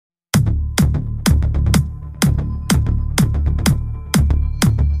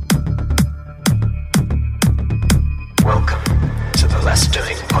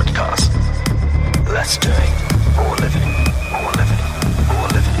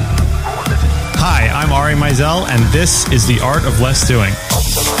Gary Mizell, and this is The Art of Less Doing.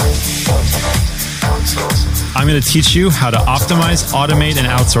 I'm going to teach you how to optimize, automate, and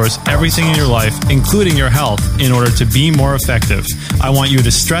outsource everything in your life, including your health, in order to be more effective. I want you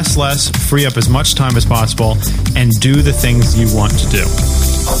to stress less, free up as much time as possible, and do the things you want to do.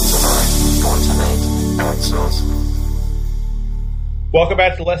 Welcome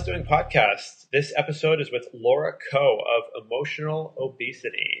back to the Less Doing podcast. This episode is with Laura Coe of Emotional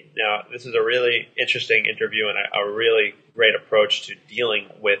Obesity. Now, this is a really interesting interview and a really great approach to dealing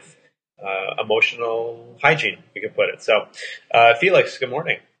with emotional hygiene, we could put it. So, Felix, good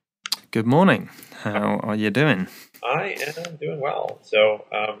morning. Good morning. How are you doing? I am doing well. So,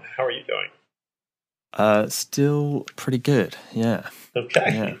 how are you doing? Still pretty good. Yeah.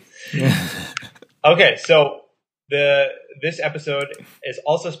 Okay. Yeah. Okay. So, this episode is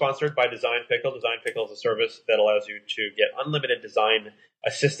also sponsored by Design Pickle. Design Pickle is a service that allows you to get unlimited design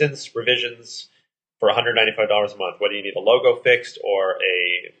assistance, revisions for $195 a month. Whether you need a logo fixed or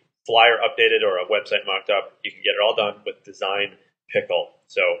a flyer updated or a website mocked up, you can get it all done with Design Pickle.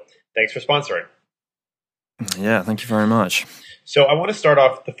 So thanks for sponsoring. Yeah, thank you very much. So I want to start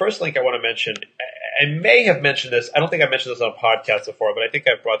off, the first link I want to mention, I may have mentioned this, I don't think I've mentioned this on a podcast before, but I think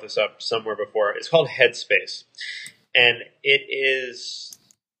I've brought this up somewhere before. It's called Headspace. And it is,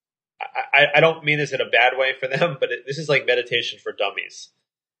 I don't mean this in a bad way for them, but this is like meditation for dummies.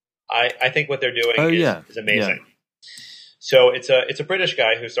 I think what they're doing is amazing. Yeah. So it's a British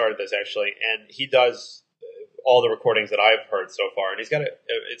guy who started this actually, and he does all the recordings that I've heard so far, and he's got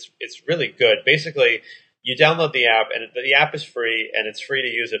it's really good. Basically, you download the app, and the app is free, and it's free to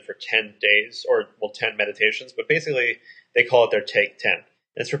use it for 10 days, or 10 meditations, but basically they call it their Take 10. And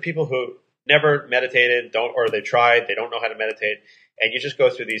it's for people who never meditated, they tried, they don't know how to meditate, and you just go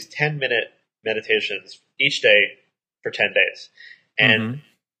through these 10-minute meditations each day for 10 days. And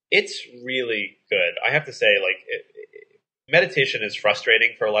it's really good. I have to say, meditation is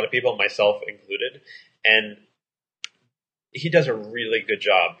frustrating for a lot of people, myself included, and he does a really good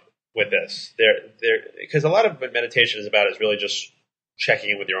job with this. Because a lot of what meditation is about is really just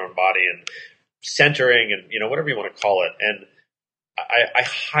checking in with your own body and centering and whatever you want to call it. And I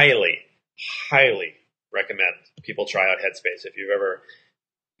highly recommend people try out Headspace if you've ever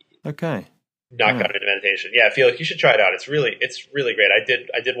not gotten into meditation. Yeah, I feel like you should try it out. It's really great. I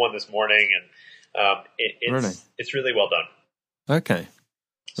did one this morning, and it's really well done. Okay,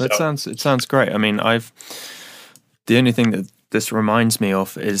 it sounds great. I mean, the only thing that this reminds me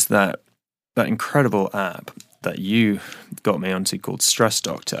of is that incredible app that you got me onto called Stress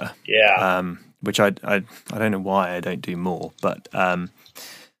Doctor. Yeah. Which I don't know why I don't do more, but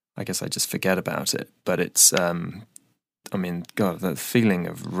I guess I just forget about it. But it's I mean, God, the feeling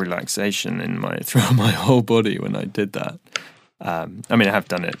of relaxation throughout my whole body when I did that. I mean, I have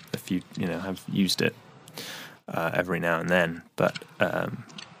done it a few, I've used it every now and then, but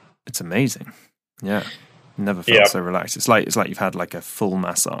it's amazing. Yeah. Never felt so relaxed. It's like you've had like a full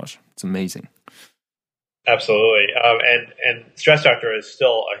massage. It's amazing. Absolutely. And Stress Doctor is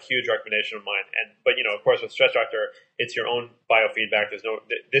still a huge recommendation of mine. But of course, with Stress Doctor, it's your own biofeedback.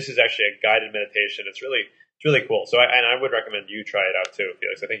 This is actually a guided meditation. It's really cool. So I would recommend you try it out too,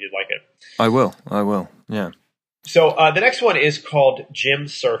 Felix. I think you'd like it. I will. Yeah. So the next one is called Gym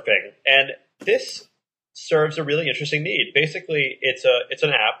Surfing, and this serves a really interesting need. Basically, it's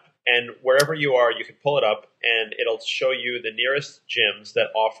an app. And wherever you are, you can pull it up, and it'll show you the nearest gyms that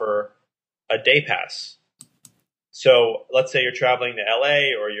offer a day pass. So let's say you're traveling to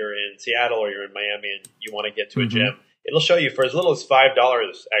LA, or you're in Seattle, or you're in Miami, and you want to get to a gym. It'll show you for as little as $5,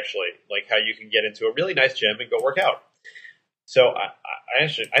 actually, like how you can get into a really nice gym and go work out. So I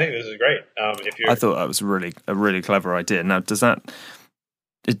think this is great. I thought that was a really clever idea. Now, does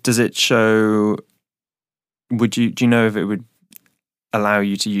it show? Do you know if it would allow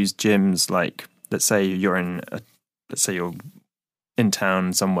you to use gyms, like let's say you're in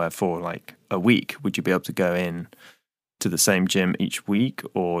town somewhere for like a week? Would you be able to go in to the same gym each week,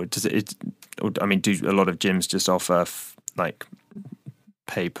 or does it? I mean, do a lot of gyms just offer like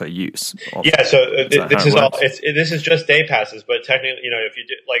pay per use? Yeah, so this is just day passes, but technically, if you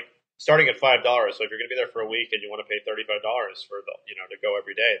do like starting at $5, so if you're going to be there for a week and you want to pay $35 for to go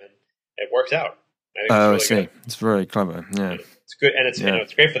every day, then it works out. I see. Good. It's very clever. Yeah, it's good, and it's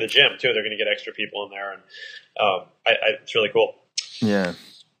great for the gym too. They're going to get extra people in there, and it's really cool. Yeah.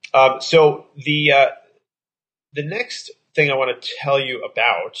 So the next thing I want to tell you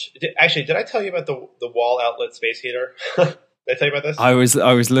about, did I tell you about the wall outlet space heater? Did I tell you about this? I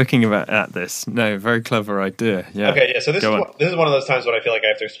was looking at this. No, very clever idea. Yeah. Okay. Yeah. So this is one of those times when I feel like I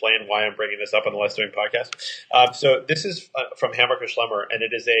have to explain why I'm bringing this up on the Less Doing podcast. So this is from Hammacher Schlemmer, and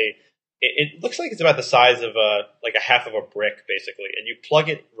it is a it looks like it's about the size of like a half of a brick, basically, and you plug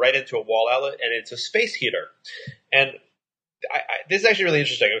it right into a wall outlet, and it's a space heater. And this is actually really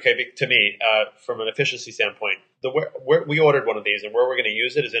interesting. Okay, to me, from an efficiency standpoint, we ordered one of these, and where we're going to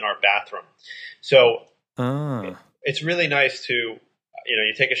use it is in our bathroom. So it's really nice to,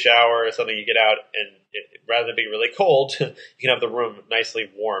 you take a shower or something, you get out, and rather than being really cold, you can have the room nicely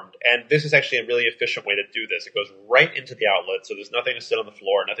warmed. And this is actually a really efficient way to do this. It goes right into the outlet, so there's nothing to sit on the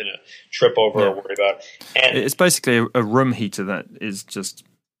floor, nothing to trip over or worry about. And it's basically a room heater that is just,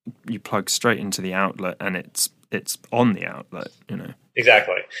 you plug straight into the outlet, and it's on the outlet,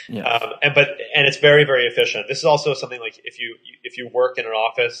 Exactly. Yeah. And it's very, very efficient. This is also something like if you work in an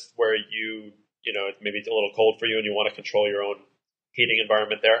office where maybe it's a little cold for you and you want to control your own heating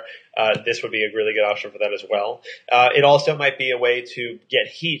environment there, this would be a really good option for that as well. It also might be a way to get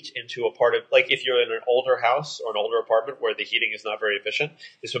heat into a part of, like if you're in an older house or an older apartment where the heating is not very efficient,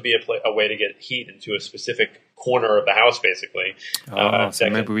 this would be a way to get heat into a specific corner of the house, basically. So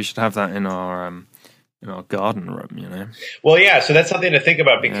maybe we should have that in our garden room, Well, yeah, so that's something to think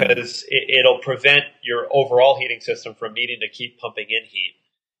about because it'll prevent your overall heating system from needing to keep pumping in heat.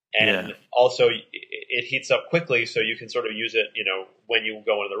 And also it heats up quickly, so you can sort of use it, when you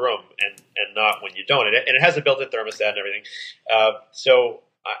go into the room and not when you don't. And it has a built-in thermostat and everything. So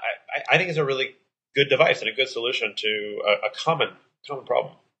I think it's a really good device and a good solution to a common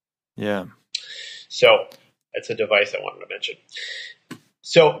problem. Yeah. So it's a device I wanted to mention.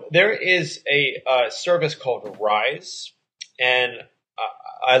 So there is a service called Rise, and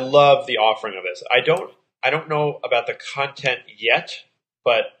I love the offering of this. I don't know about the content yet,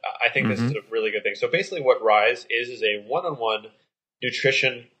 but I think this is a really good thing. So basically what Rise is a one-on-one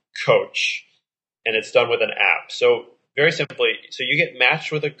nutrition coach, and it's done with an app. So very simply, so you get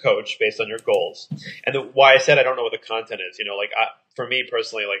matched with a coach based on your goals. And why I said I don't know what the content is, for me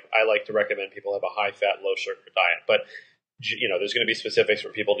personally, I like to recommend people have a high-fat, low-sugar diet. But, there's going to be specifics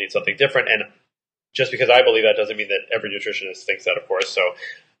where people need something different. And just because I believe that doesn't mean that every nutritionist thinks that, of course. So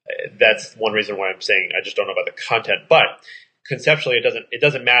that's one reason why I'm saying I just don't know about the content. But conceptually, it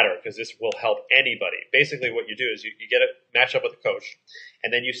doesn't matter because this will help anybody. Basically, what you do is you get a match up with a coach,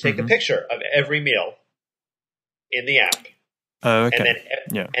 and then you take a picture of every meal in the app. Oh, okay.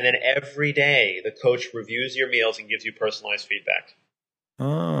 And then every day, the coach reviews your meals and gives you personalized feedback.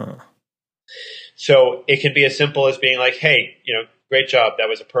 Oh. So it can be as simple as being like, hey, great job. That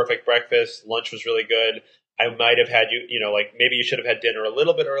was a perfect breakfast. Lunch was really good. I might have had you, maybe you should have had dinner a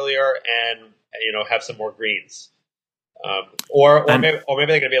little bit earlier and, have some more greens. Or maybe they're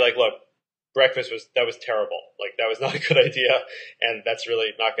going to be like, look, breakfast was terrible. Like that was not a good idea. And that's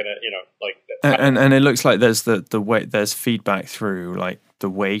really not going to, And it looks like there's the weight, there's feedback through like the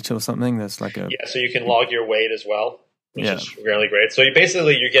weight or something. There's like so you can log your weight as well, which is really great. So you're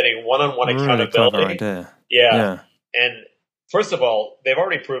getting one-on-one accountability. Clever idea. Yeah. And first of all, they've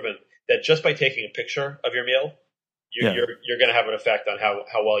already proven that just by taking a picture of your meal, you're going to have an effect on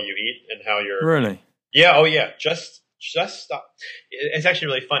how well you eat and how you're really. Yeah. Oh yeah. Just stop. It's actually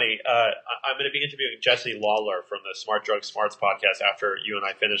really funny. I'm going to be interviewing Jesse Lawler from the Smart Drug Smarts podcast after you and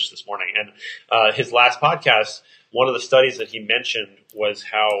I finished this morning. And his last podcast, one of the studies that he mentioned was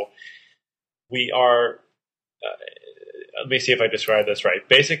how we are. Let me see if I describe this right.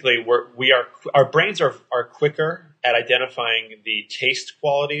 Basically, our brains are quicker at identifying the taste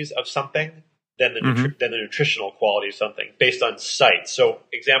qualities of something than the nutritional quality of something based on sight. So,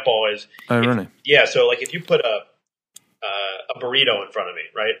 example is, really? Yeah. So, like if you put a burrito in front of me,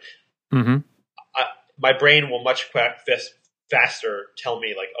 right? My brain will much faster tell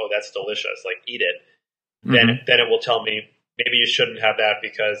me like, oh, that's delicious, like eat it. Then it will tell me maybe you shouldn't have that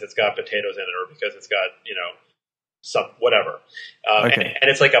because it's got potatoes in it or because it's got some whatever. And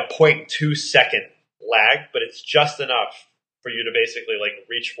it's like a 0.2 second lag, but it's just enough for you to basically like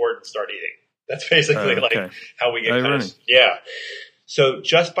reach for it and start eating. That's basically like how we get yeah. So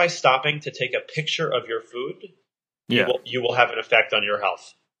just by stopping to take a picture of your food, you will have an effect on your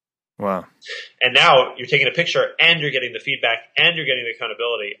health. Wow. And now you're taking a picture and you're getting the feedback and you're getting the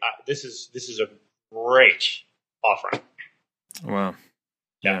accountability. This is a great offering. Wow.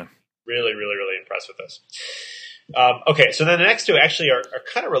 Yeah. Really, really, really impressed with this. Okay, so then the next two actually are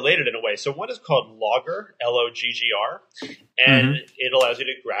kind of related in a way. So one is called Logger, L-O-G-G-R, and it allows you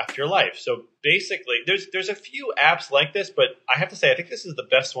to graph your life. So basically, there's a few apps like this, but I have to say I think this is the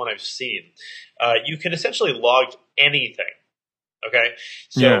best one I've seen. You can essentially log anything. Okay,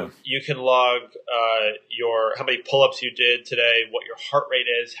 so you can log how many pull-ups you did today, what your heart rate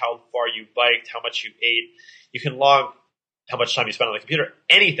is, how far you biked, how much you ate. You can log how much time you spend on the computer,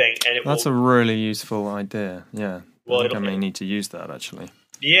 anything, and That's a really useful idea. Yeah, well, I may need to use that actually.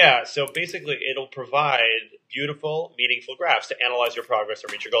 Yeah, so basically it'll provide beautiful, meaningful graphs to analyze your progress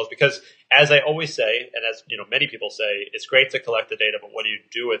and reach your goals. Because as I always say, and as many people say, it's great to collect the data, but what do you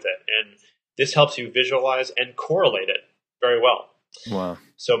do with it? And this helps you visualize and correlate it very well. Wow.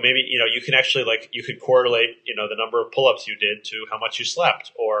 So maybe, you can actually you could correlate, the number of pull-ups you did to how much you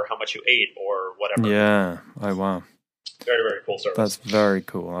slept or how much you ate or whatever. Yeah. Oh, wow. Very, very cool service. That's very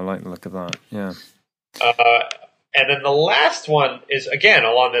cool. I like the look of that. Yeah. And then the last one is, again,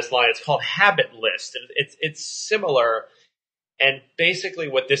 along this line. It's called Habit List. And it's similar. And basically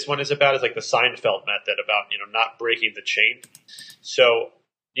what this one is about is like the Seinfeld method about, not breaking the chain. So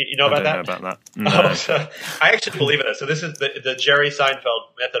you know about that? I don't know about that. No. So I actually believe in it. So this is the Jerry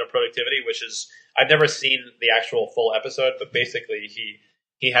Seinfeld method of productivity, which is, I've never seen the actual full episode, but basically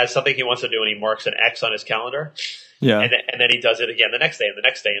he has something he wants to do and he marks an X on his calendar. Yeah. And then he does it again the next day and the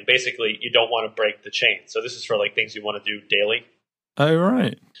next day. And basically you don't want to break the chain. So this is for like things you want to do daily. Oh,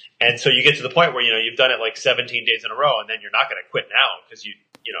 right. And so you get to the point where, you've done it like 17 days in a row and then you're not going to quit now because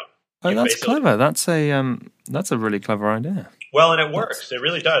Oh, that's clever. That's a really clever idea. Well, and it works. It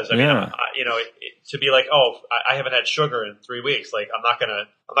really does. I mean, to be like, I haven't had sugar in 3 weeks. Like, I'm not gonna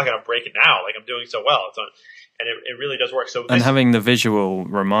break it now. Like, I'm doing so well. And it really does work. So and having the visual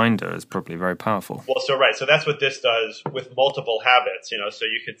reminder is probably very powerful. Well, so that's what this does with multiple habits. So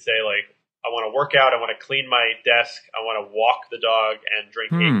you could say like, I want to work out. I want to clean my desk. I want to walk the dog and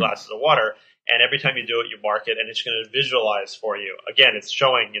drink 8 glasses of water. And every time you do it, you mark it, and it's going to visualize for you. Again, it's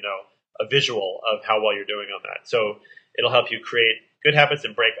showing a visual of how well you're doing on that. So it'll help you create good habits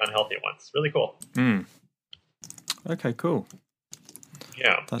and break unhealthy ones. Really cool. Okay, cool.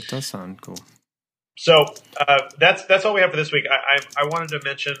 Yeah, that does sound cool. So that's all we have for this week. I wanted to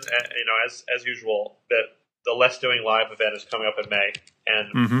mention, as usual, that the Less Doing Live event is coming up in May,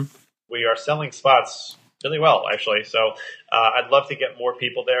 and we are selling spots really well, actually. So I'd love to get more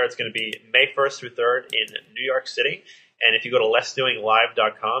people there. It's going to be May 1st through 3rd in New York City. And if you go to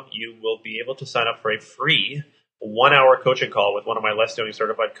lessdoinglive.com, you will be able to sign up for a free 1-hour coaching call with one of my Less Doing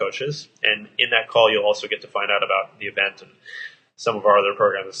certified coaches. And in that call, you'll also get to find out about the event and some of our other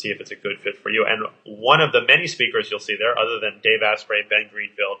programs and see if it's a good fit for you. And one of the many speakers you'll see there, other than Dave Asprey, Ben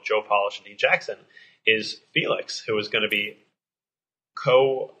Greenfield, Joe Polish, and Dean Jackson, is Felix, who is going to be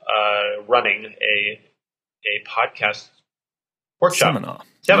running a podcast workshop.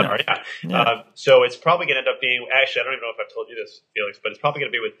 Seminar, yeah. So it's probably going to end up being, actually, I don't even know if I've told you this, Felix, but it's probably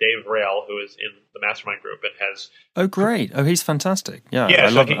going to be with Dave Rail, who is in the mastermind group and has... Oh, great. Oh, he's fantastic. Yeah, I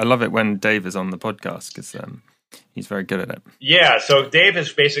love it when Dave is on the podcast because he's very good at it. Yeah, so Dave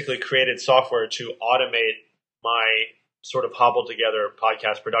has basically created software to automate my sort of hobbled together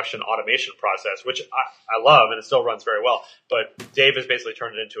podcast production automation process, which I love, and it still runs very well. But Dave has basically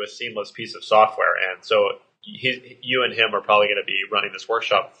turned it into a seamless piece of software. And so you and him are probably going to be running this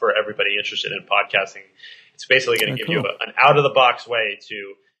workshop for everybody interested in podcasting. It's basically going to give you an out-of-the-box way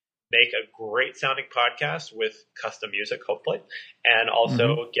to make a great sounding podcast with custom music, hopefully, and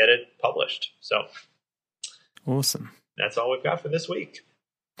also get it published. So awesome. That's all we've got for this week.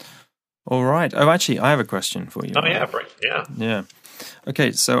 All right. Oh, actually, I have a question for you. Oh, yeah. Yeah.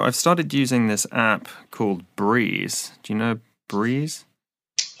 Okay, so I've started using this app called Breeze. Do you know Breeze?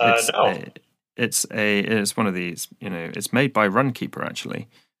 No. It's one of these, it's made by Runkeeper, actually.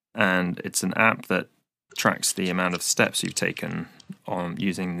 And it's an app that tracks the amount of steps you've taken on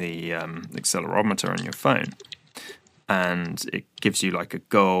using the accelerometer on your phone. And it gives you like a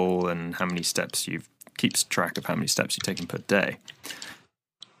goal and how many steps keeps track of how many steps you've taken per day.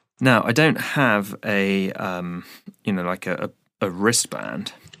 Now, I don't have a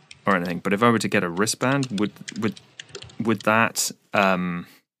wristband or anything, but if I were to get a wristband, would that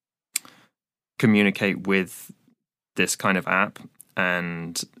communicate with this kind of app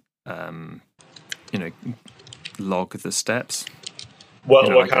and log the steps?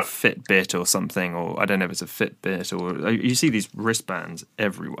 Well, like a Fitbit or something, or I don't know if it's a Fitbit, or you see these wristbands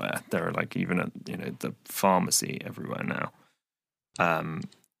everywhere. They're like even at the pharmacy everywhere now.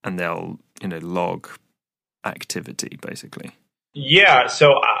 And they'll, log activity basically. Yeah.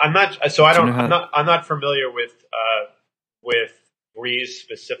 So I'm not. So I don't. I'm not familiar with Breeze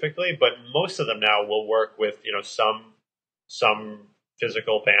specifically, but most of them now will work with some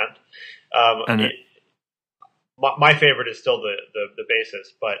physical band. My favorite is still the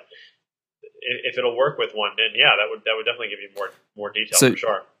basis, but if it'll work with one, then yeah, that would definitely give you more detail for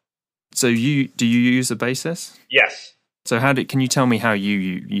sure. So do you use a basis? Yes. So can you tell me how you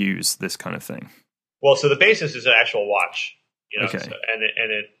use this kind of thing? Well, so the basis is an actual watch, okay. And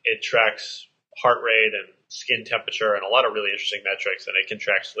it tracks heart rate and skin temperature and a lot of really interesting metrics, and it can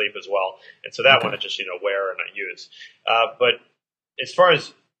track sleep as well. And so that one I just wear and I use. But as far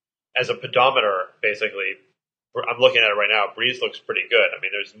as a pedometer, basically, I'm looking at it right now. Breeze looks pretty good. I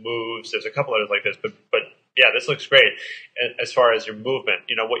mean, there's moves. There's a couple others like this, but yeah, this looks great. As far as your movement,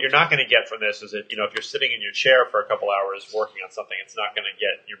 what you're not going to get from this is that, if you're sitting in your chair for a couple hours working on something, it's not going to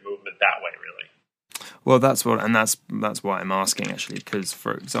get your movement that way, really. Well, that's why I'm asking, actually, because,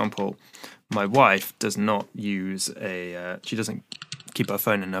 for example, my wife does not use she doesn't keep her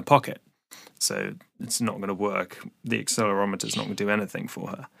phone in her pocket, so it's not going to work. The accelerometer is not going to do anything for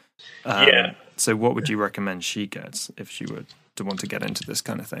her. Yeah. So what would you recommend she gets if she were to want to get into this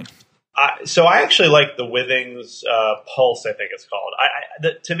kind of thing? So I actually like the Withings Pulse, I think it's called.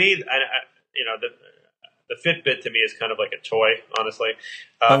 To me, the Fitbit to me is kind of like a toy, honestly.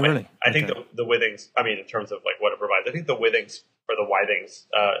 Really? I think the Withings, in terms of like what it provides, I think the Withings or the Withings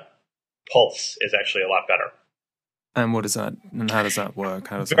Pulse is actually a lot better. And what is that? And how does that work?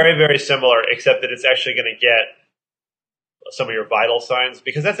 Very, very similar, except that it's actually going to get some of your vital signs,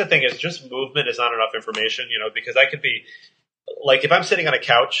 because that's the thing, is just movement is not enough information, because I could be like, if I'm sitting on a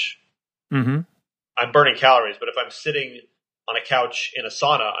couch, I'm burning calories, but if I'm sitting on a couch in a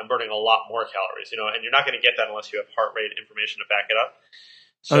sauna, I'm burning a lot more calories, and you're not going to get that unless you have heart rate information to back it up.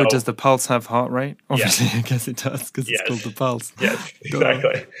 So, does the Pulse have heart rate? Obviously, yeah. I guess it does, because it's called the Pulse. Yes,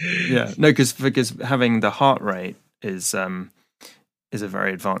 exactly. Yeah, no, because having the heart rate is a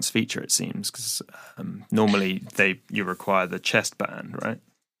very advanced feature, it seems, because normally you require the chest band, right?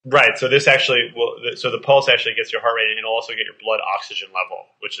 Right. So this actually the Pulse actually gets your heart rate, and it'll also get your blood oxygen level,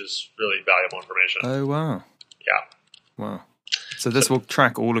 which is really valuable information. Oh, wow. Yeah. Wow. So this will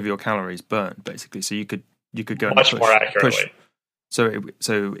track all of your calories burnt, basically. So you could go much and more accurately. push.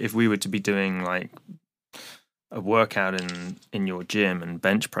 So if we were to be doing like a workout in your gym and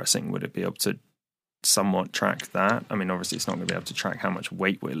bench pressing, would it be able to somewhat track that? I mean, obviously it's not going to be able to track how much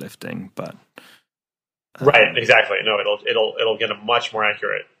weight we're lifting, but right, exactly. No, it'll get a much more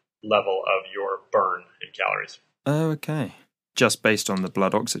accurate level of your burn in calories. Oh, okay. Just based on the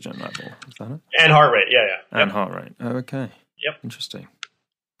blood oxygen level, is that it? And heart rate, yeah. And heart rate. Oh, okay. Yep. Interesting.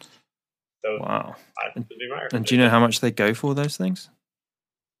 So, wow. And do you know how much they go for, those things?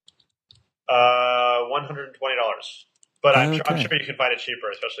 $120. But I'm sure you can find it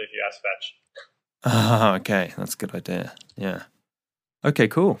cheaper, especially if you ask Fetch. Okay, that's a good idea. Yeah. Okay,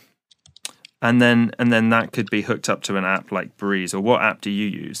 cool. And then that could be hooked up to an app like Breeze, or what app do you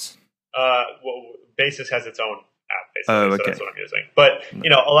use? Basis has its own app, basically, so that's what I'm using. But,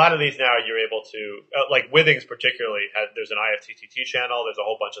 a lot of these now you're able to, like Withings particularly, there's an IFTTT channel, there's a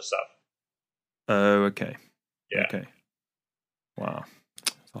whole bunch of stuff. Oh, okay. Yeah. Okay. Wow.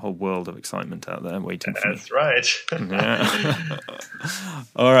 There's a whole world of excitement out there waiting for me. That's right. Yeah.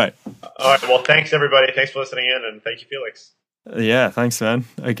 All right. Well, thanks, everybody. Thanks for listening in, and thank you, Felix. Yeah, thanks, man.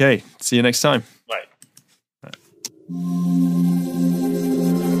 Okay, see you next time. Bye.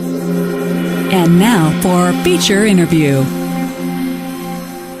 And now for our feature interview.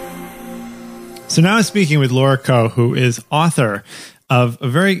 So now I'm speaking with Laura Coe, who is author of a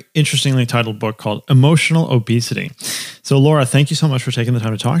very interestingly titled book called Emotional Obesity. So Laura, thank you so much for taking the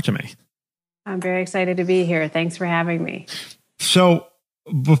time to talk to me. I'm very excited to be here. Thanks for having me. So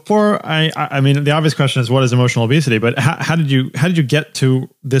before I mean, the obvious question is, what is emotional obesity? But how did you get to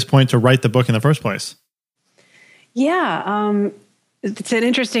this point to write the book in the first place? Yeah, it's an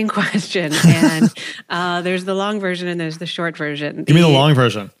interesting question. And there's the long version and there's the short version. Give me the long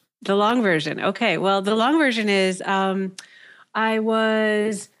version. The long version. Okay. Well, the long version is I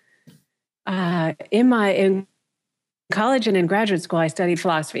was in college and in graduate school, I studied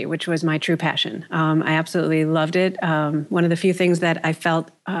philosophy, which was my true passion. I absolutely loved it. One of the few things that I felt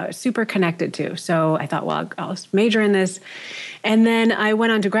super connected to. So I thought, well, I'll major in this. And then I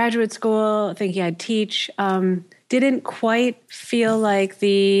went on to graduate school thinking I'd teach. Didn't quite feel like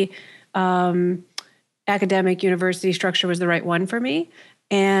the academic university structure was the right one for me.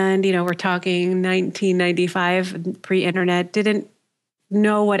 And, we're talking 1995, pre-internet, didn't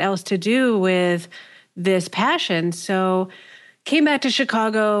know what else to do with this passion. So came back to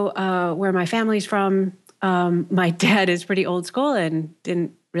Chicago, where my family's from. My dad is pretty old school and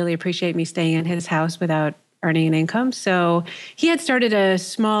didn't really appreciate me staying in his house without earning an income. So he had started a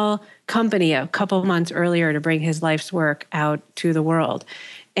small company a couple months earlier to bring his life's work out to the world.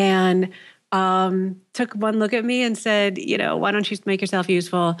 And took one look at me and said, why don't you make yourself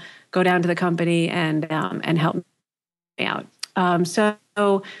useful, go down to the company and help me out. So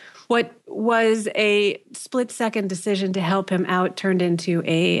what was a split-second decision to help him out turned into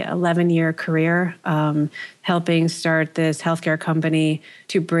a 11-year career, helping start this healthcare company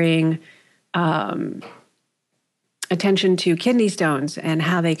to bring attention to kidney stones and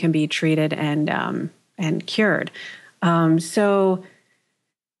how they can be treated and cured. So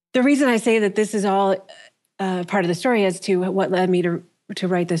The reason I say that this is all part of the story as to what led me to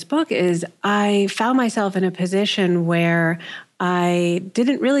write this book is I found myself in a position where I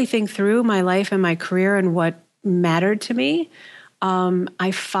didn't really think through my life and my career and what mattered to me.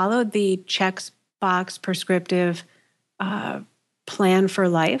 I followed the checks box prescriptive plan for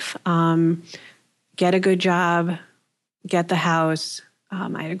life. Get a good job, get the house.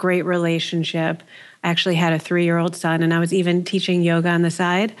 I had a great relationship. I actually had a 3-year-old son, and I was even teaching yoga on the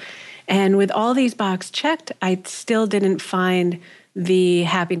side. And with all these boxes checked, I still didn't find the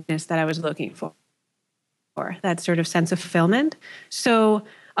happiness that I was looking for, that sort of sense of fulfillment. So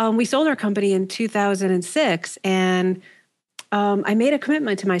we sold our company in 2006, and I made a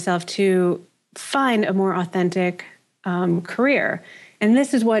commitment to myself to find a more authentic career. And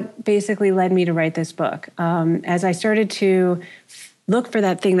this is what basically led me to write this book. As I started to look for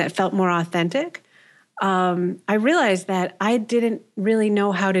that thing that felt more authentic, I realized that I didn't really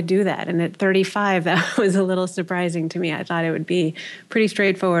know how to do that. And at 35, that was a little surprising to me. I thought it would be pretty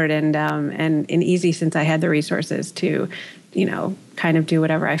straightforward and easy since I had the resources to, kind of do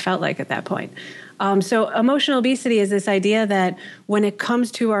whatever I felt like at that point. So emotional obesity is this idea that when it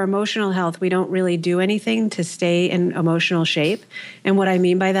comes to our emotional health, we don't really do anything to stay in emotional shape. And what I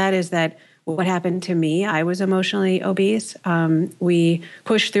mean by that is that what happened to me, I was emotionally obese. We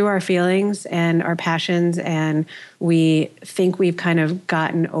push through our feelings and our passions, and we think we've kind of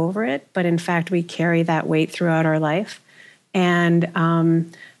gotten over it. But in fact, we carry that weight throughout our life. And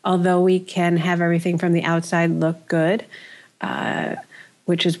although we can have everything from the outside look good,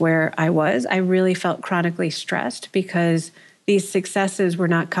 which is where I was, I really felt chronically stressed because these successes were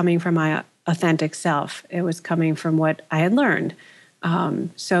not coming from my authentic self. It was coming from what I had learned.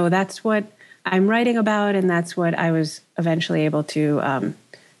 So that's what I'm writing about, and that's what I was eventually able to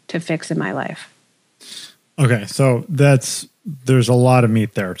fix in my life. Okay, so there's a lot of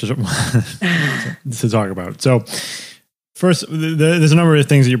meat there to talk about. So first, there's a number of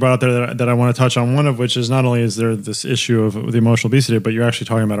things that you brought up there that I want to touch on. One of which is not only is there this issue of the emotional obesity, but you're actually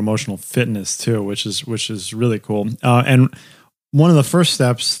talking about emotional fitness too, which is really cool. And one of the first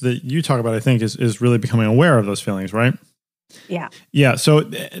steps that you talk about, I think, is really becoming aware of those feelings, right? Yeah. Yeah. So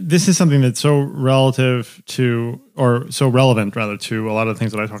this is something that's so relative to, or so relevant rather, to a lot of the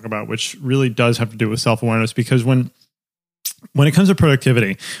things that I talk about, which really does have to do with self-awareness. Because when it comes to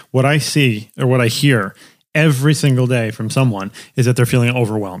productivity, what I see or what I hear every single day from someone is that they're feeling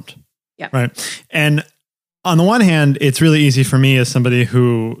overwhelmed. Yeah. Right. And on the one hand, it's really easy for me as somebody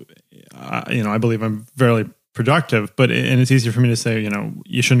who, I believe I'm fairly productive, and it's easier for me to say,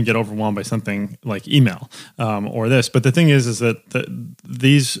 you shouldn't get overwhelmed by something like email or this. But the thing is that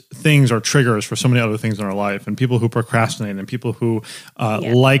these things are triggers for so many other things in our life, and people who procrastinate and people who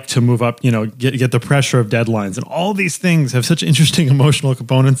like to move up, get the pressure of deadlines, and all these things have such interesting emotional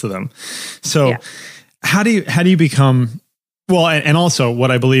components to them. So how do you become, well, and also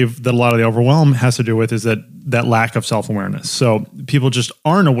what I believe that a lot of the overwhelm has to do with is that lack of self-awareness. So people just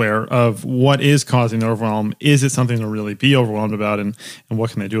aren't aware of what is causing the overwhelm. Is it something to really be overwhelmed about, and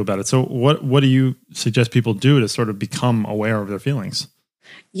what can they do about it? So what do you suggest people do to sort of become aware of their feelings?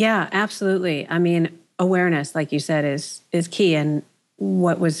 Yeah, absolutely. I mean, awareness, like you said, is key. And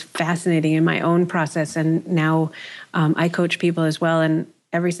what was fascinating in my own process, and now I coach people as well, and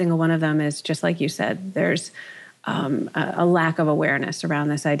every single one of them is just like you said, there's a lack of awareness around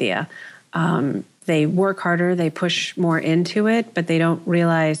this idea. They work harder, they push more into it, but they don't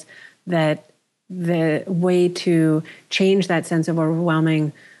realize that the way to change that sense of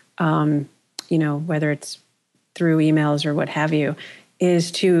overwhelming, whether it's through emails or what have you,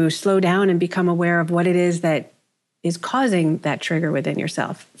 is to slow down and become aware of what it is that is causing that trigger within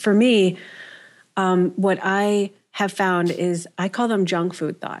yourself. For me, what I have found is I call them junk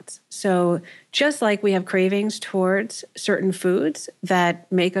food thoughts. So just like we have cravings towards certain foods that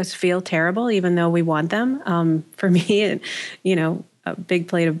make us feel terrible, even though we want them. For me, a big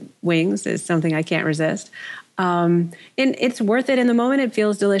plate of wings is something I can't resist. And it's worth it in the moment. It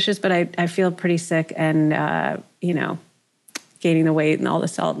feels delicious, but I feel pretty sick and, gaining the weight and all the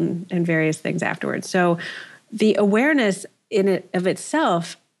salt and various things afterwards. So the awareness in it of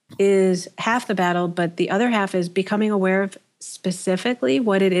itself is half the battle, but the other half is becoming aware of specifically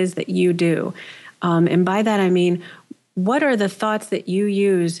what it is that you do. And by that, I mean, what are the thoughts that you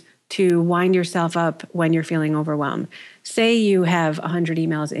use to wind yourself up when you're feeling overwhelmed? Say you have 100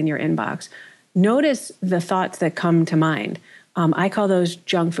 emails in your inbox. Notice the thoughts that come to mind. I call those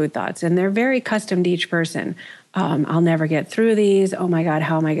junk food thoughts, and they're very custom to each person. I'll never get through these. Oh my God,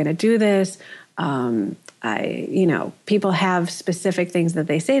 how am I going to do this? People have specific things that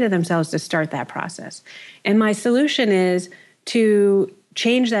they say to themselves to start that process. And my solution is to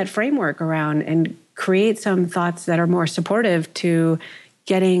change that framework around and create some thoughts that are more supportive to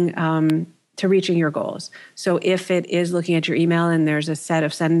getting to reaching your goals. So if it is looking at your email and there's a set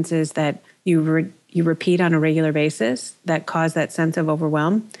of sentences that you repeat on a regular basis that cause that sense of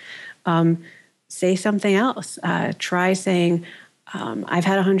overwhelm, say something else. Try saying, I've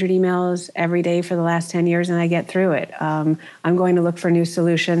had 100 emails every day for the last 10 years and I get through it. I'm going to look for new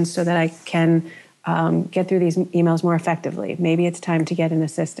solutions so that I can get through these emails more effectively. Maybe it's time to get an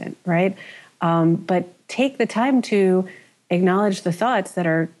assistant, right? But take the time to acknowledge the thoughts that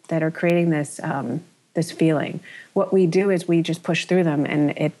are creating this this feeling. What we do is we just push through them,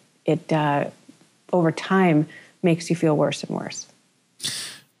 and it over time makes you feel worse and worse.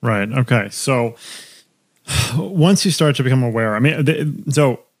 Right. Okay. So once you start to become aware, I mean,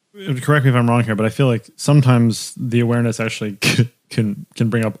 so correct me if I'm wrong here, but I feel like sometimes the awareness actually can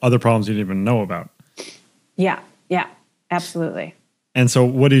bring up other problems you didn't even know about. Yeah, absolutely. And so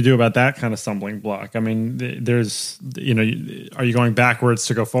what do you do about that kind of stumbling block? I mean, there's, are you going backwards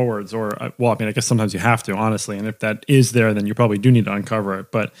to go forwards? Or, well, I mean, I guess sometimes you have to, honestly. And if that is there, then you probably do need to uncover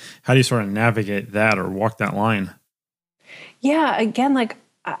it. But how do you sort of navigate that or walk that line? Yeah, again, like,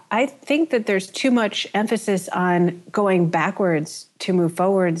 I think that there's too much emphasis on going backwards to move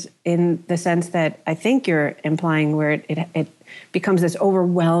forwards, in the sense that I think you're implying, where it becomes this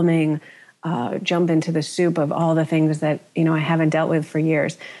overwhelming jump into the soup of all the things that I haven't dealt with for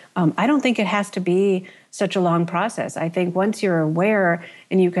years. I don't think it has to be such a long process. I think once you're aware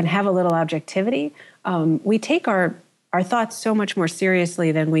and you can have a little objectivity, we take our thoughts so much more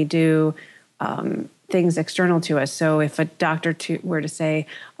seriously than we do things external to us. So if a doctor were to say,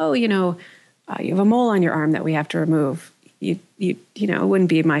 "Oh, you have a mole on your arm that we have to remove," it wouldn't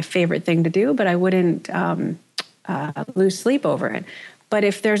be my favorite thing to do, but I wouldn't lose sleep over it. But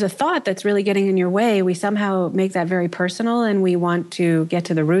if there's a thought that's really getting in your way, we somehow make that very personal, and we want to get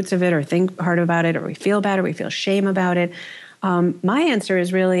to the roots of it, or think hard about it, or we feel bad, or we feel shame about it. My answer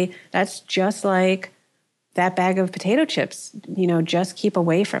is really, that's just like that bag of potato chips. Just keep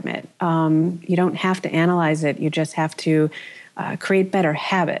away from it. You don't have to analyze it. You just have to create better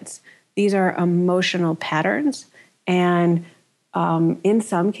habits. These are emotional patterns, and in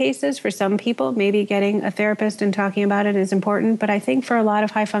some cases, for some people, maybe getting a therapist and talking about it is important. But I think for a lot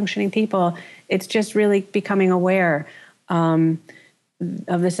of high-functioning people, it's just really becoming aware of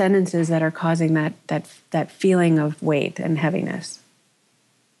the sentences that are causing that feeling of weight and heaviness.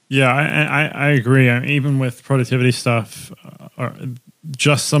 Yeah, I agree. Even with productivity stuff,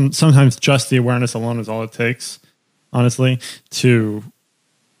 sometimes just the awareness alone is all it takes, honestly, to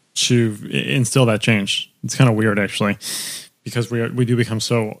instill that change. It's kind of weird, actually, because we do become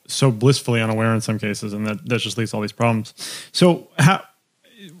so blissfully unaware in some cases, and that just leads to all these problems. So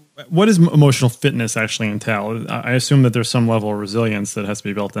what does emotional fitness actually entail? I assume that there's some level of resilience that has to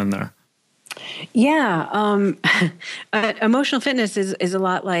be built in there. Yeah. Emotional fitness is a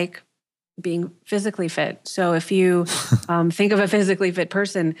lot like being physically fit. So if you think of a physically fit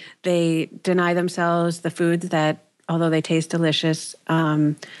person, they deny themselves the foods that, although they taste delicious,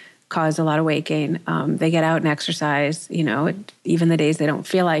 cause a lot of weight gain. They get out and exercise, even the days they don't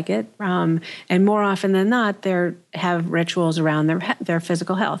feel like it. And more often than not, they have rituals around their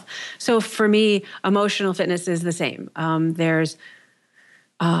physical health. So for me, emotional fitness is the same. There's,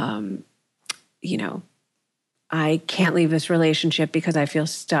 I can't leave this relationship because I feel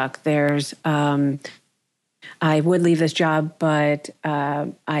stuck. There's, I would leave this job, but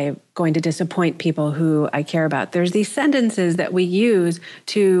I'm going to disappoint people who I care about. There's these sentences that we use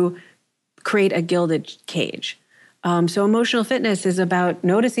to create a gilded cage. So emotional fitness is about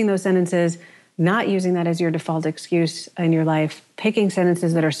noticing those sentences, not using that as your default excuse in your life, picking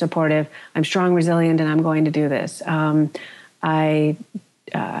sentences that are supportive. I'm strong, resilient, and I'm going to do this. I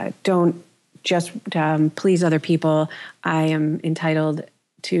don't just please other people. I am entitled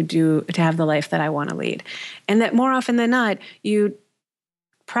to have the life that I want to lead. And that more often than not, you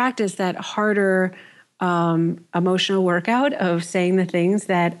practice that harder emotional workout of saying the things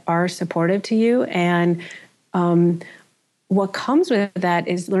that are supportive to you. And what comes with that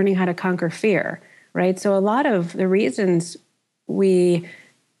is learning how to conquer fear, right? So a lot of the reasons we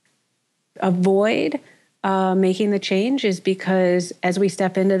avoid making the change is because as we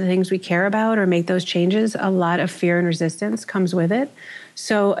step into the things we care about or make those changes, a lot of fear and resistance comes with it.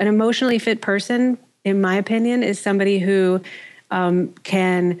 So an emotionally fit person, in my opinion, is somebody who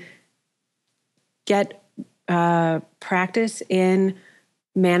can get practice in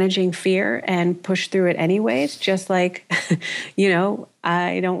managing fear and push through it anyways. Just like,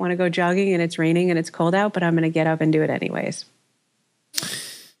 I don't want to go jogging and it's raining and it's cold out, but I'm going to get up and do it anyways.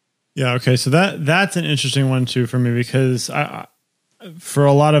 Yeah. Okay. So that's an interesting one too for me, because for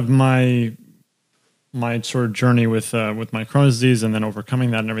a lot of my sort of journey with my Crohn's disease and then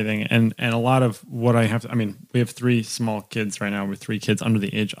overcoming that and everything, and a lot of what I have, we have 3 small kids right now. With 3 kids under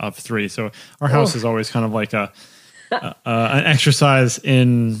the age of 3, so our house is always kind of like an exercise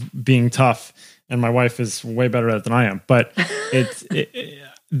in being tough. And my wife is way better at it than I am, but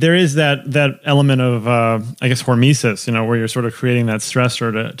there is that element of, I guess, hormesis, where you're sort of creating that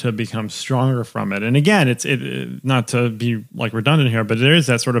stressor to become stronger from it. And again, it's not to be like redundant here, but there is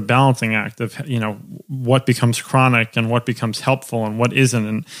that sort of balancing act of, what becomes chronic and what becomes helpful and what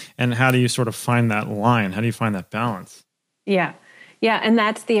isn't. And how do you sort of find that line? How do you find that balance? Yeah. Yeah. And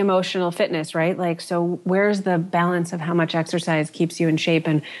that's the emotional fitness, right? Like, so where's the balance of how much exercise keeps you in shape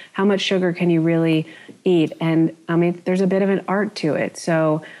and how much sugar can you really eat? And there's a bit of an art to it.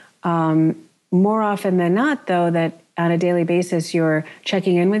 So more often than not, though, that on a daily basis, you're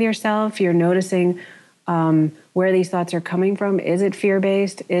checking in with yourself, you're noticing where these thoughts are coming from. Is it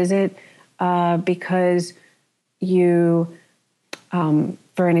fear-based? Is it because you,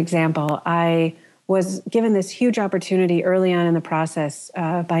 for an example, I was given this huge opportunity early on in the process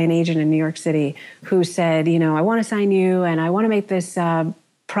by an agent in New York City who said, I want to sign you and I want to make this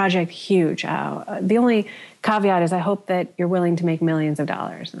project huge. The only caveat is I hope that you're willing to make millions of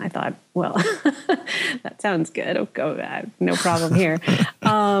dollars. And I thought, well, that sounds good. I'll go that. No problem here.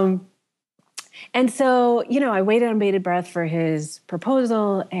 And so, I waited on bated breath for his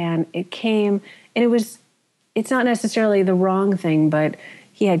proposal and it came, and it's not necessarily the wrong thing, but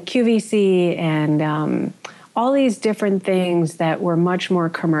he had QVC and all these different things that were much more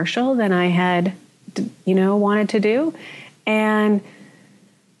commercial than I had, wanted to do. And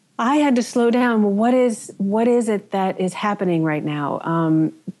I had to slow down. What is it that is happening right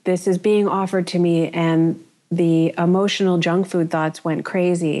now? This is being offered to me, and the emotional junk food thoughts went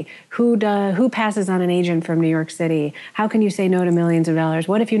crazy. Who passes on an agent from New York City? How can you say no to millions of dollars?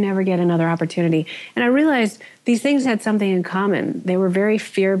 What if you never get another opportunity? And I realized these things had something in common. They were very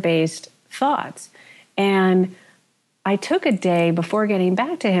fear-based thoughts. And I took a day before getting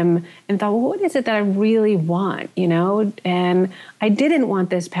back to him and thought, well, what is it that I really want, And I didn't want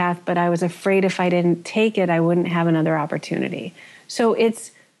this path, but I was afraid if I didn't take it, I wouldn't have another opportunity. So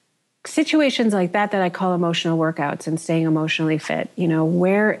it's situations like that I call emotional workouts and staying emotionally fit.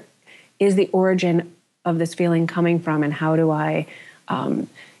 Where is the origin of this feeling coming from, and how do I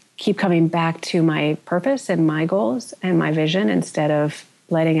keep coming back to my purpose and my goals and my vision instead of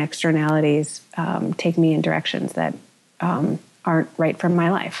letting externalities take me in directions that aren't right for my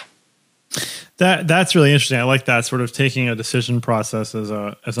life. That's really interesting. I like that, sort of taking a decision process as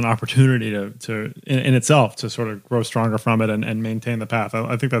an opportunity to in itself to sort of grow stronger from it and maintain the path.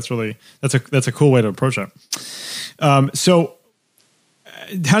 I think that's a cool way to approach it. So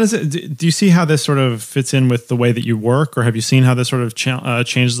how does it? Do you see how this sort of fits in with the way that you work, or have you seen how this sort of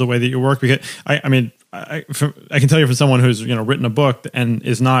changes the way that you work? Because I can tell you from someone who's written a book and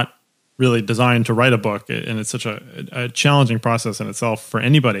is not really designed to write a book, and it's such a challenging process in itself for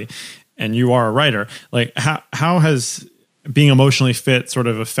anybody. And you are a writer. Like, how has being emotionally fit sort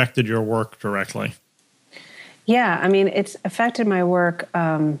of affected your work directly? Yeah, it's affected my work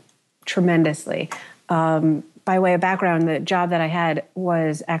tremendously. By way of background, the job that I had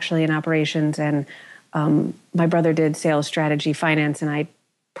was actually in operations, and my brother did sales, strategy, finance, and I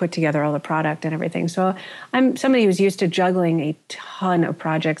put together all the product and everything. So I'm somebody who's used to juggling a ton of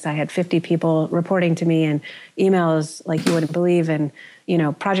projects. I had 50 people reporting to me and emails like you wouldn't believe, and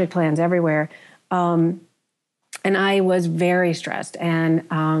project plans everywhere. And I was very stressed. And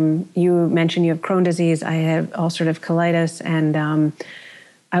you mentioned you have Crohn's disease. I have ulcerative colitis, and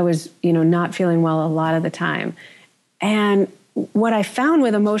I was, not feeling well a lot of the time. And what I found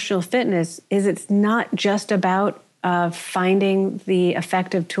with emotional fitness is it's not just about finding the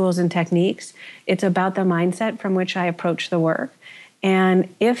effective tools and techniques. It's about the mindset from which I approach the work.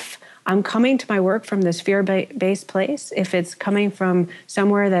 And if I'm coming to my work from this fear-based place, if it's coming from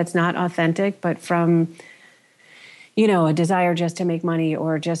somewhere that's not authentic, but from, a desire just to make money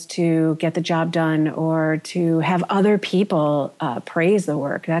or just to get the job done or to have other people praise the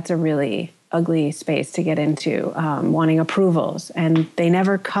work, that's a really ugly space to get into, wanting approvals. And they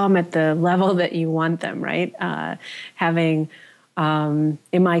never come at the level that you want them, right? Having, in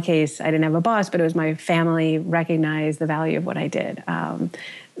my case, I didn't have a boss, but it was my family recognize the value of what I did.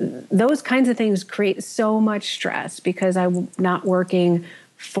 Those kinds of things create so much stress because I'm not working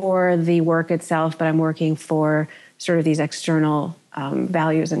for the work itself, but I'm working for sort of these external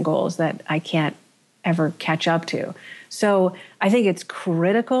values and goals that I can't ever catch up to. So I think it's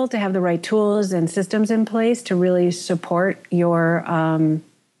critical to have the right tools and systems in place to really support your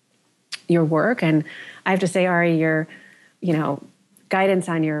work. And I have to say, Ari, guidance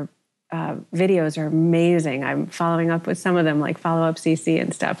on your videos are amazing. I'm following up with some of them, like Follow Up CC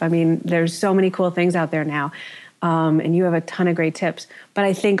and stuff. I mean, there's so many cool things out there now. And you have a ton of great tips. But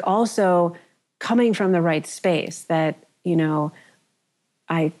I think also coming from the right space, that, you know,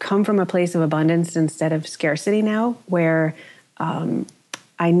 I come from a place of abundance instead of scarcity now, where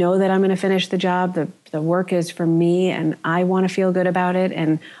I know that I'm going to finish the job. The work is for me, and I want to feel good about it.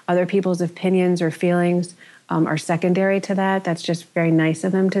 And other people's opinions or feelings are secondary to that. That's just very nice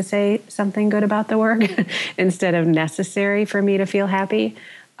of them to say something good about the work instead of necessary for me to feel happy.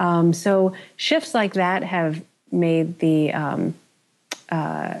 So shifts like that have made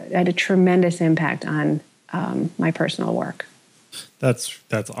had a tremendous impact on my personal work. That's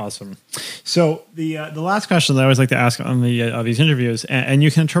awesome. So the last question that I always like to ask on these interviews, and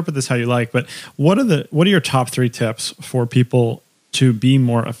you can interpret this how you like, but what are your top 3 tips for people to be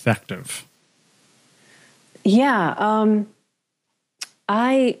more effective? Yeah,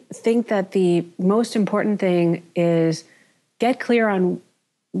 I think that the most important thing is get clear on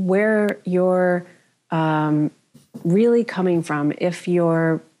where you're really coming from. If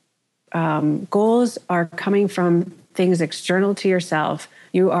your goals are coming from things external to yourself,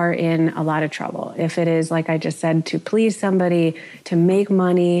 you are in a lot of trouble. If it is, like I just said, to please somebody, to make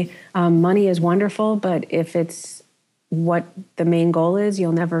money, money is wonderful, but if it's what the main goal is,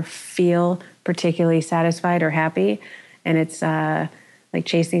 you'll never feel particularly satisfied or happy. And it's like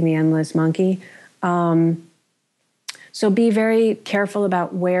chasing the endless monkey. So be very careful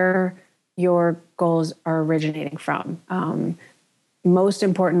about where your goals are originating from. Most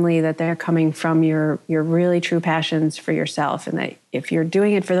importantly, that they're coming from your really true passions for yourself, and that if you're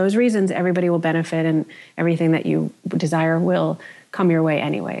doing it for those reasons, everybody will benefit and everything that you desire will come your way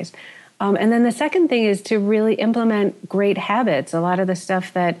anyways. And then the second thing is to really implement great habits. A lot of the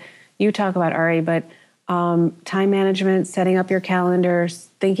stuff that you talk about, Ari, but time management, setting up your calendars,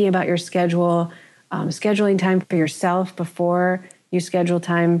 thinking about your schedule, scheduling time for yourself before you schedule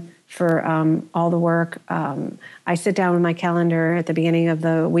time for all the work. I sit down with my calendar at the beginning of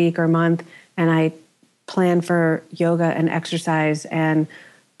the week or month, and I plan for yoga and exercise and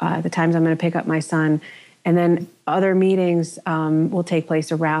the times I'm going to pick up my son. And then other meetings will take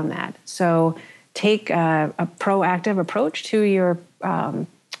place around that. So take a proactive approach to your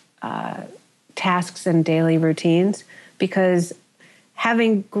tasks and daily routines, because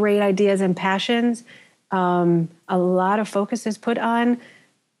having great ideas and passions, a lot of focus is put on,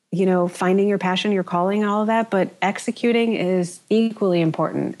 you know, finding your passion, your calling, and all of that, but executing is equally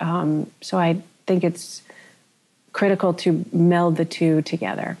important. So I think it's critical to meld the two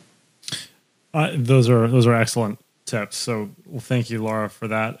together. Those are excellent tips. So, well, thank you, Laura, for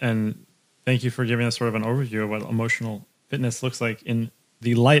that, and thank you for giving us sort of an overview of what emotional fitness looks like in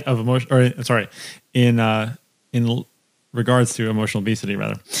the light of in regards to emotional obesity,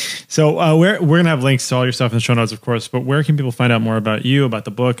 rather. So, we're going to have links to all your stuff in the show notes, of course. But where can people find out more about you, about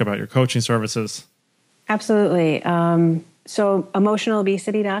the book, about your coaching services? Absolutely. So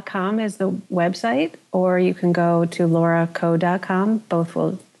emotionalobesity.com is the website, or you can go to lauraco.com. Both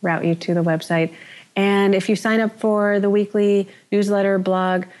will route you to the website. And if you sign up for the weekly newsletter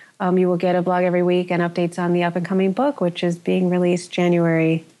blog, you will get a blog every week and updates on the up-and-coming book, which is being released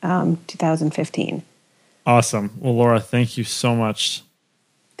January 2015. Awesome. Well, Laura, thank you so much.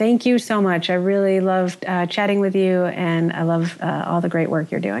 Thank you so much. I really loved chatting with you, and I love all the great work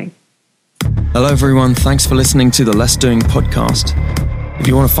you're doing. Hello, everyone. Thanks for listening to the Less Doing podcast. If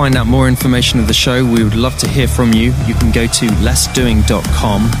you want to find out more information of the show, we would love to hear from you. You can go to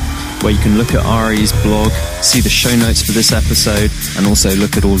lessdoing.com, where you can look at Ari's blog, see the show notes for this episode, and also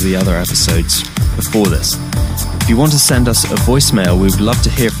look at all the other episodes before this. If you want to send us a voicemail, we would love to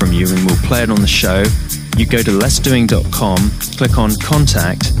hear from you, and we'll play it on the show. You go to lessdoing.com, click on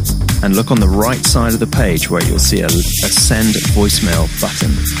Contact, and look on the right side of the page where you'll see a Send Voicemail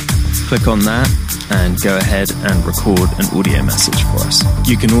button. Click on that and go ahead and record an audio message for us.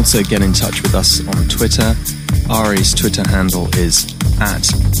 You can also get in touch with us on Twitter. Ari's Twitter handle is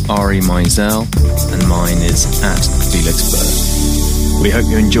 @AriMeisel, and mine is @FelixBird. We hope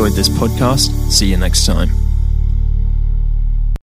you enjoyed this podcast. See you next time.